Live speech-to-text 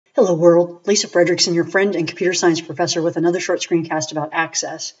Hello world, Lisa Friedrichsen, your friend and computer science professor with another short screencast about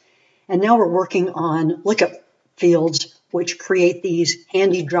access. And now we're working on lookup fields, which create these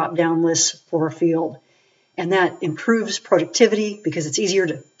handy drop-down lists for a field. And that improves productivity because it's easier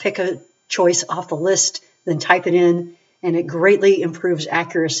to pick a choice off the list than type it in. And it greatly improves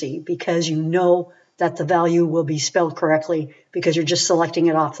accuracy because you know that the value will be spelled correctly because you're just selecting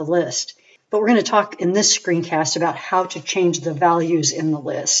it off the list. But we're going to talk in this screencast about how to change the values in the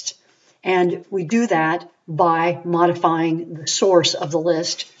list. And we do that by modifying the source of the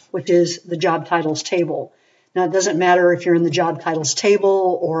list, which is the job titles table. Now, it doesn't matter if you're in the job titles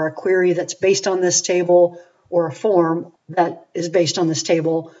table or a query that's based on this table or a form that is based on this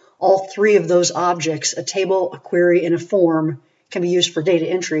table. All three of those objects, a table, a query, and a form, can be used for data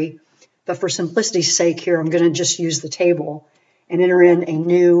entry. But for simplicity's sake here, I'm going to just use the table and enter in a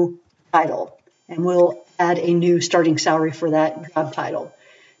new title, and we'll add a new starting salary for that job title.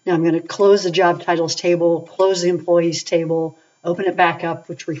 Now I'm going to close the job titles table, close the employees table, open it back up,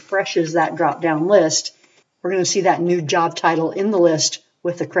 which refreshes that drop-down list. We're going to see that new job title in the list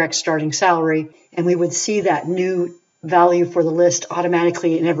with the correct starting salary, and we would see that new value for the list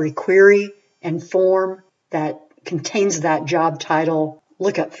automatically in every query and form that contains that job title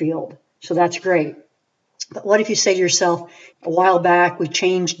lookup field. So that's great. But what if you say to yourself, a while back we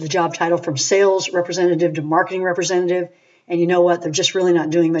changed the job title from sales representative to marketing representative, and you know what, they're just really not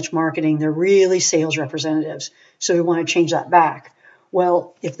doing much marketing, they're really sales representatives, so we want to change that back.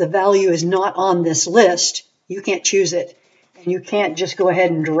 Well, if the value is not on this list, you can't choose it, and you can't just go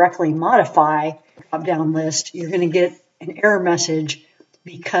ahead and directly modify the drop-down list. You're going to get an error message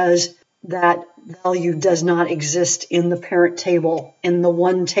because that value does not exist in the parent table, in the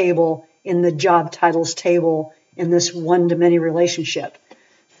one table, in the job titles table, in this one-to-many relationship.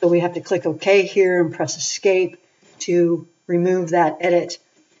 So we have to click OK here and press Escape to remove that edit.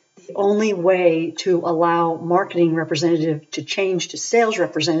 The only way to allow marketing representative to change to sales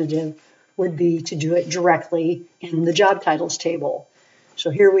representative would be to do it directly in the job titles table.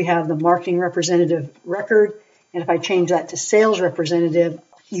 So here we have the marketing representative record, and if I change that to sales representative,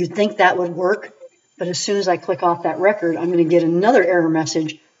 you'd think that would work, but as soon as I click off that record, I'm going to get another error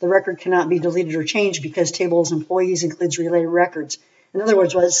message. The record cannot be deleted or changed because tables employees includes related records. In other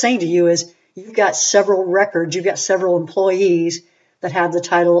words, what it's saying to you is you've got several records, you've got several employees that have the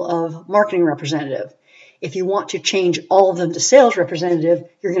title of marketing representative. If you want to change all of them to sales representative,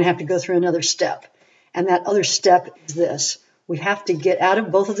 you're going to have to go through another step. And that other step is this. We have to get out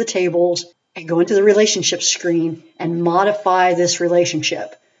of both of the tables and go into the relationship screen and modify this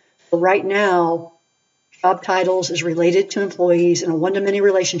relationship. So right now, job titles is related to employees in a one-to-many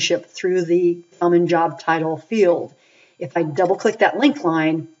relationship through the common job title field. If I double-click that link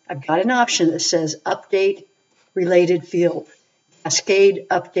line, I've got an option that says Update Related Field, Cascade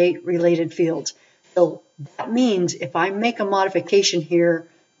Update Related Fields. So that means if I make a modification here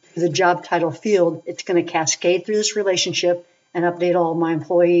to the job title field, it's going to cascade through this relationship and update all of my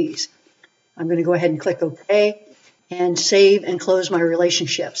employees. I'm going to go ahead and click OK and save and close my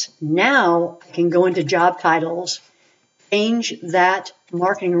relationships. Now I can go into job titles, change that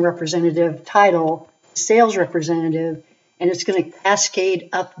marketing representative title, sales representative, and it's going to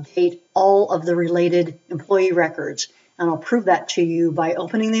cascade update all of the related employee records. And I'll prove that to you by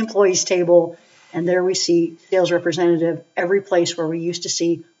opening the employees table, and there we see sales representative every place where we used to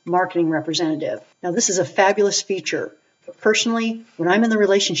see marketing representative. Now this is a fabulous feature, but personally, when I'm in the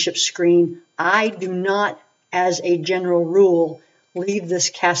relationship screen, I do not, as a general rule, leave this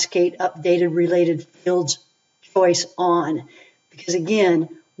Cascade Updated Related Fields choice on. Because again,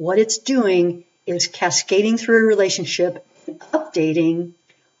 what it's doing is cascading through a relationship and updating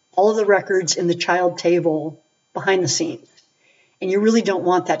all of the records in the child table behind the scenes. And you really don't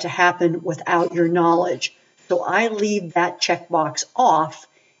want that to happen without your knowledge. So I leave that checkbox off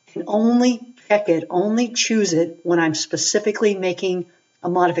and only check it, only choose it when I'm specifically making a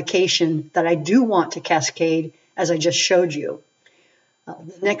modification that I do want to cascade, as I just showed you.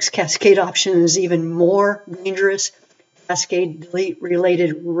 The next cascade option is even more dangerous. Cascade Delete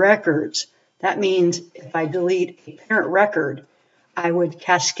Related Records. That means if I delete a parent record, I would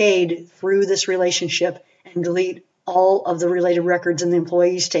cascade through this relationship and delete all of the related records in the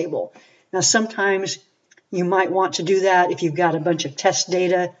employees table. Now, sometimes you might want to do that if you've got a bunch of test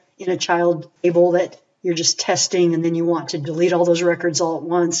data in a child table that you're just testing and then you want to delete all those records all at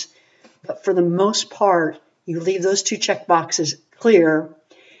once. But for the most part, you leave those two checkboxes clear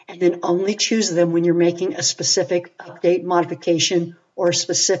and then only choose them when you're making a specific update modification or a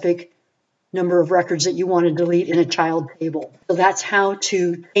specific number of records that you want to delete in a child table. So that's how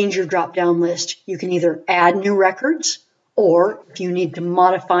to change your drop-down list. You can either add new records Or if you need to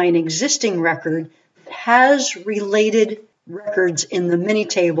modify an existing record that has related records in the mini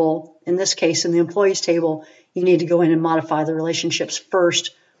table, in this case in the employees table, you need to go in and modify the relationships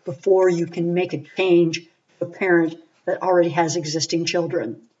first before you can make a change to a parent that already has existing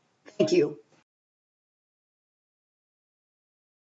children. Thank you.